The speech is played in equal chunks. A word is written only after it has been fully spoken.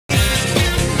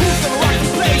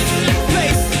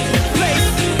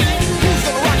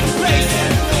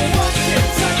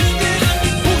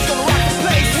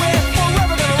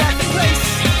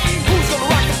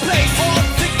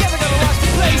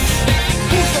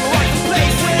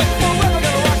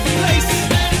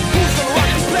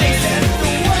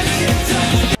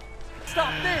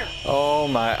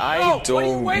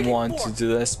don't want to do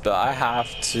this, but I have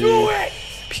to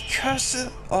because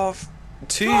of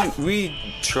 2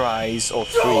 retries or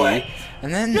 3,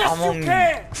 and then I'm on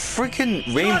freaking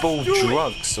rainbow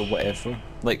drugs or whatever.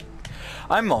 Like,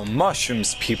 I'm on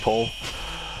mushrooms, people.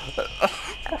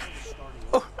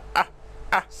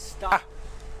 Stop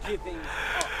giving up.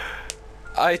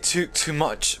 I took too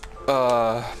much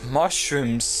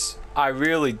mushrooms. I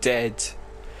really did,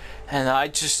 and I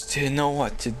just didn't know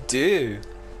what to do.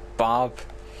 Bob,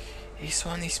 he's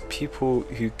one of these people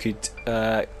who could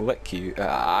lick you.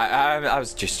 I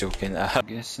was just joking. I'm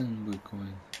guessing we're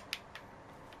going.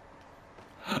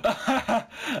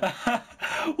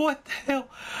 What the hell?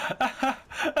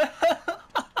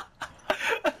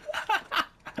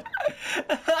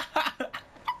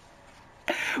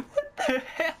 What the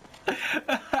hell?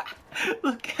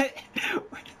 Look at it.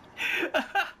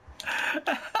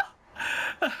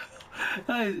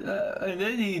 And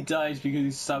then he dies because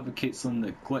he suffocates on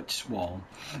the glitch wall.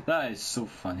 That is so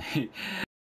funny.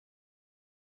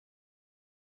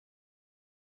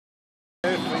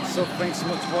 So thanks so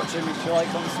much for watching. Make sure you like,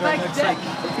 comment, subscribe, next week.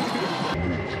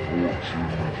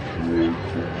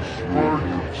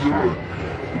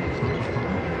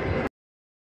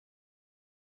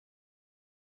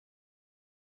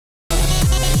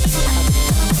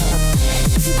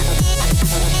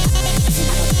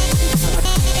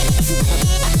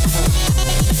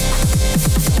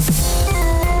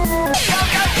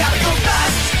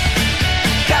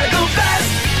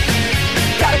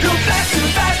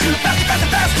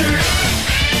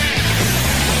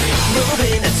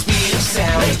 Moving at speed of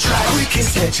sound, we try we can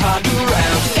hedgehog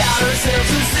around, got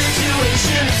ourselves in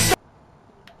situations.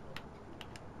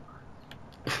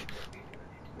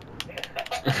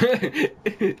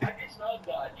 I smelled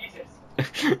that, Jesus.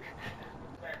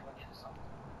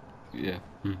 Yeah.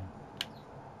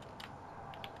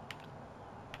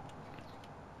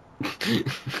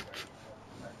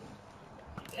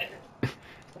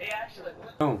 Hey, actually,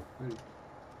 Oh,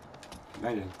 I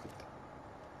didn't.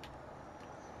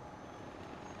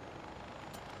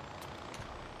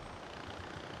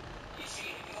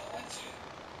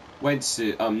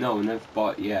 Wetsuit, no, never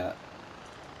bought yet.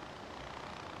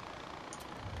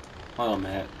 Hold on a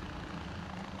minute.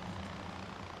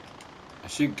 I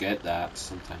should get that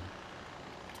sometime.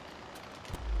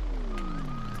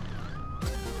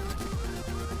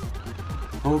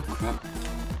 Oh crap.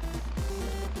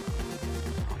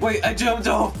 Wait, I jumped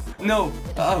off! No!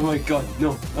 Oh my god,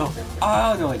 no, no.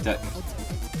 Oh no, I died.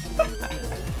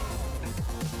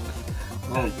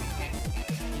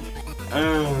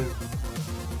 Oh.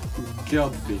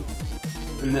 Killed me.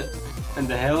 And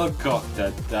the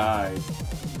helicopter died. It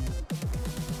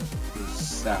was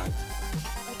sad.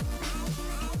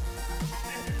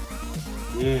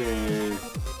 Yeah.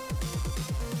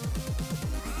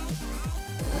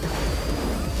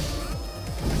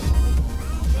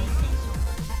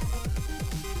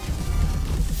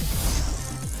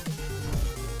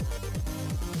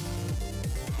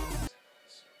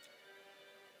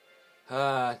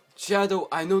 Shadow,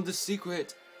 I know the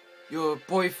secret. Your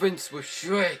boyfriend's with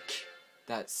Shrek.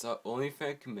 That's the only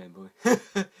thing I can remember.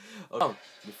 Oh,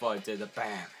 before I did the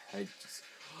bam, I just...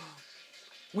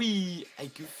 Wee, I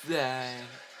could fly.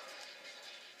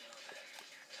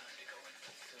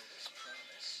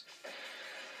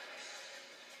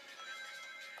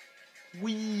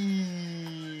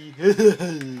 Wee. Wee. Is it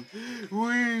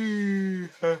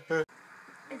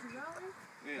rolling?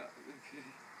 Yeah, okay.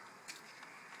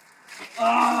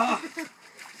 Ah!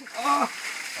 Ah!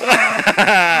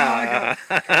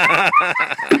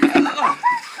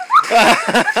 Oh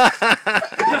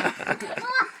my god.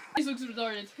 This looks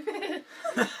retarded.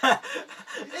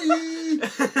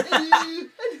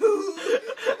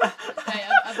 Hey,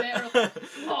 I better.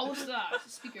 Oh, what's that? It's a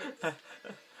speaker.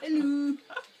 Hello.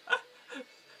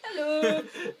 Hello.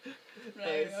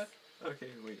 Right.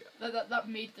 Okay, we go. That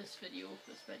made this video.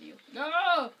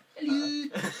 No. Hello.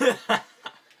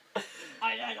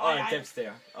 Alright, Deb's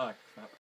there. Oh crap.